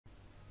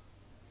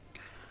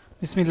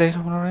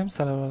Bismillahirrahmanirrahim.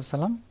 Sallallahu alaihi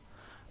wasallam.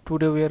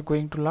 Today we are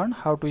going to learn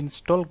how to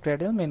install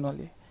Gradle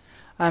manually.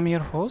 I am your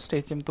host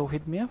HM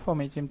Tauhid Mia from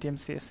HMTM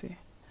CSA.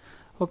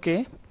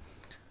 Okay,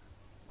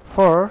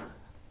 for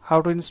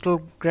how to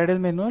install Gradle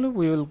manually,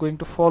 we will going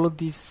to follow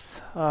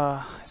these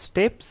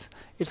steps.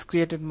 It's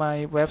created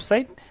my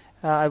website.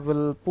 I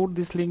will put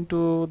this link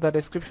to the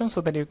description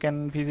so that you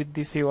can visit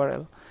this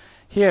URL.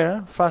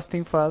 Here, first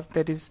thing first,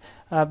 that is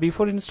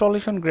before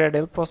installation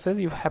Gradle process,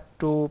 you have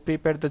to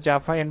prepare the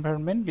Java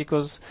environment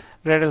because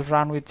Gradle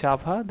run with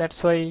Java.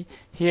 That's why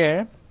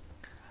here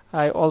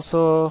I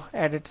also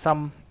added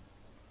some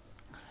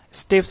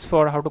steps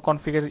for how to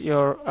configure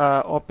your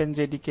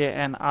OpenJDK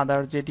and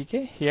other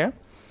JDK here.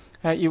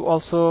 You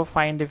also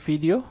find a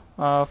video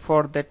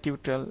for that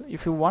tutorial.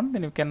 If you want,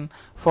 then you can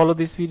follow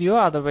this video,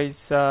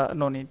 otherwise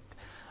no need.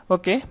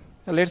 Okay,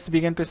 let's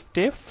begin to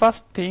step.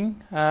 First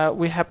thing,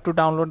 we have to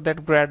download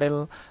that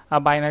Gradle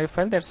binary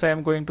file. That's why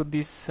I'm going to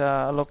this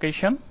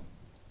location.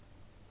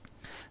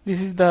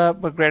 This is the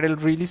Gradle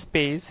release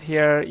page.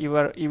 Here you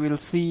will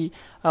see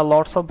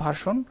lots of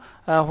version.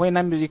 When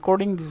I'm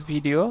recording this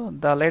video,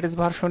 the latest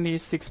version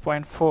is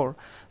 6.4.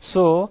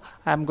 So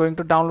I'm going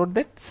to download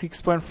that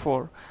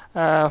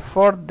 6.4.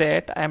 For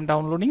that, I'm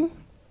downloading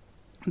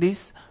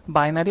this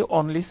binary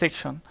only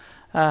section.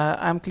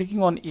 I'm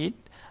clicking on it,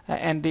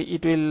 and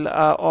it will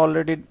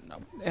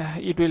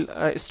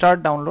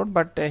start download.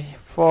 But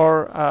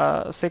for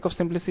sake of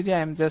simplicity, I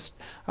am just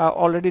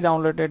already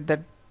downloaded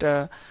that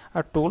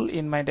a tool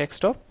in my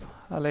desktop.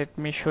 Let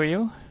me show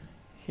you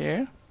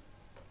here.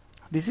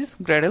 This is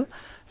Gradle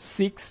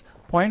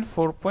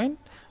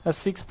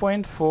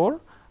 6.4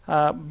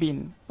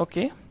 bin.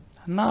 Okay,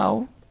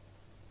 now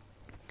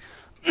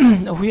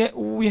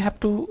we have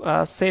to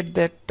set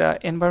that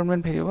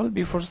environment variable.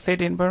 Before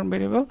set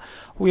environment variable,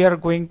 we are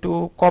going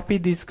to copy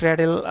this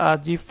Gradle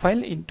zip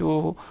file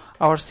into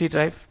our C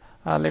drive.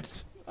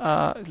 Let's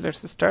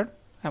start.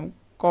 I'm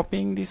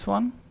copying this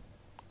one.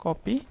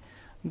 Copy.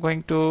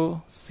 Going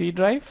to C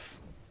drive.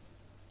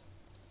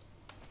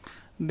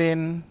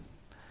 Then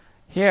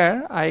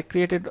here I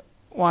created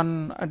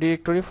one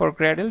directory for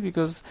Gradle,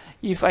 because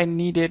if I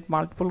needed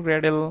multiple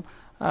Gradle,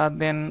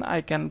 then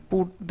I can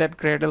put that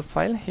Gradle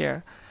file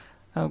here.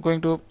 I'm going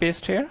to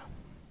paste here,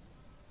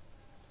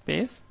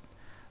 paste,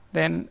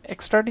 then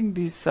extracting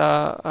this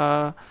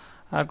Gradle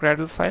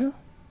file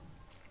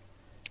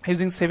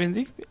using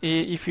 7zip.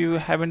 If you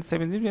haven't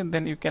 7zip,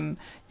 then you can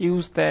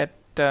use that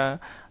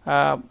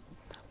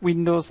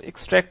Windows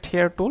extract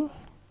here tool.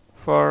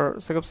 For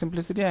sake of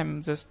simplicity,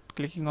 I'm just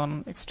clicking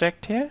on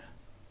extract here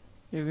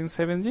using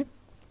 7zip.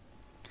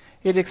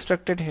 It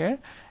extracted here.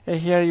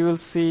 Here you will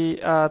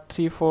see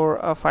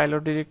 3-4 file or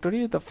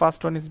directory. The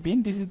first one is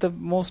bin. This is the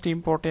most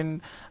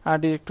important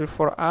directory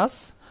for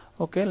us.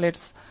 Okay,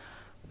 let's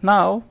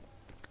now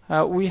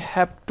we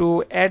have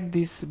to add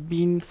this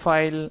bin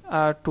file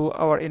to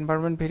our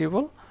environment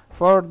variable.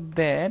 For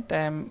that,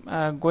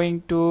 I'm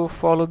going to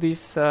follow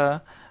these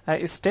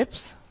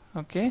steps.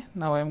 Okay,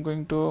 now I'm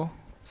going to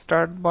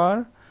start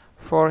bar.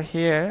 For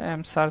here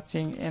I'm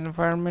searching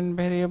environment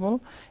variable.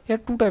 Here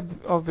two type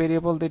of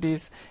variable, that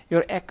is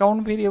your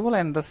account variable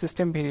and the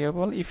system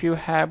variable. If you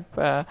have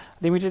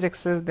limited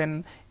access,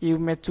 then you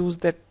may choose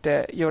that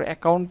your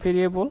account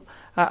variable.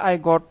 I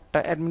got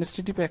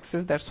administrative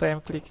access, that's why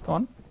I'm clicking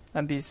on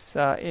this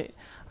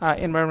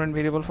environment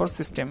variable for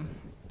system.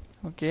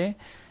 Okay,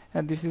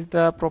 and this is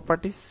the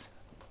properties.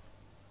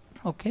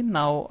 Okay,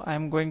 now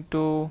I'm going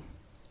to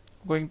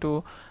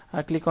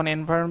click on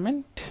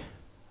environment.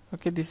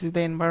 Okay, this is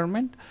the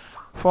environment.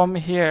 From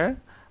here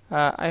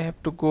I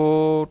have to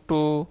go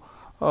to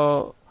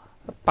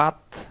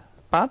path,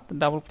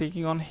 double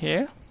clicking on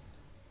here.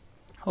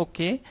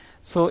 Okay,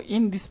 so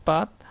in this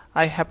path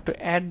I have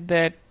to add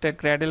that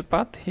Gradle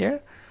path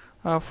here.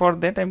 For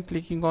that I'm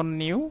clicking on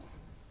new.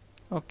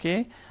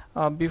 Okay,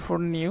 before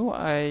new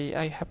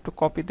I have to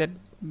copy that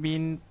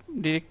bin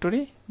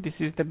directory.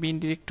 This is the bin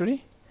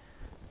directory,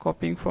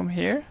 copying from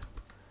here.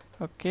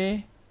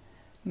 Okay,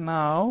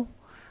 now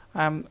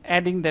I'm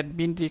adding that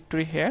bin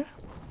directory here.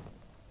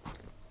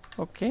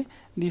 Okay,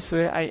 this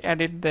way I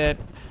added that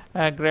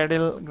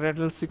Gradle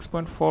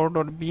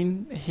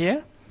 6.4.bin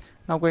here.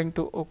 Now going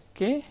to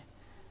OK,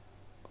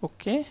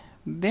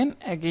 then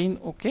again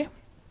OK.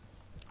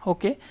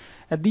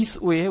 This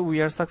way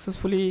we are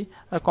successfully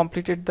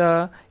completed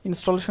the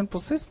installation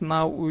process.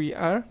 Now we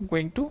are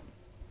going to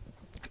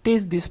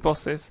test this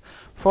process.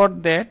 For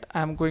that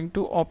I'm going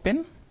to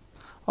open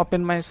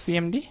my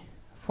CMD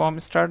from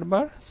start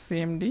bar,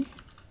 CMD.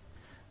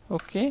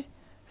 Okay,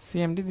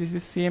 CMD, this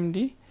is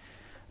CMD.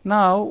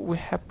 Now we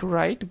have to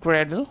write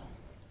Gradle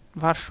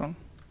version.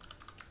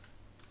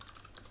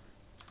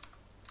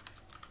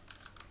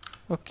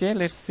 Okay,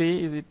 let's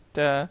see, is it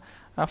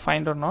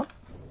find or not.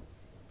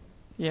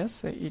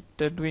 Yes, it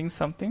doing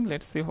something.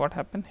 Let's see what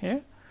happened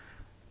here.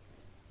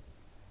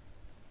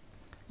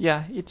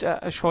 Yeah, it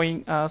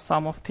showing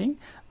some of thing.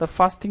 The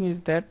first thing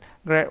is that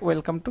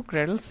welcome to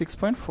Gradle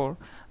 6.4.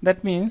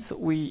 That means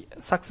we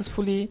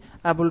successfully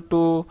able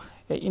to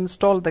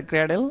install the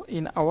Gradle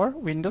in our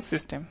Windows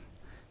system.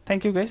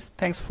 Thank you guys,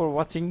 thanks for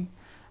watching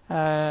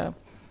the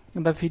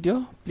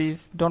video.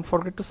 Please don't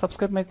forget to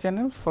subscribe my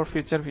channel for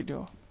future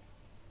video.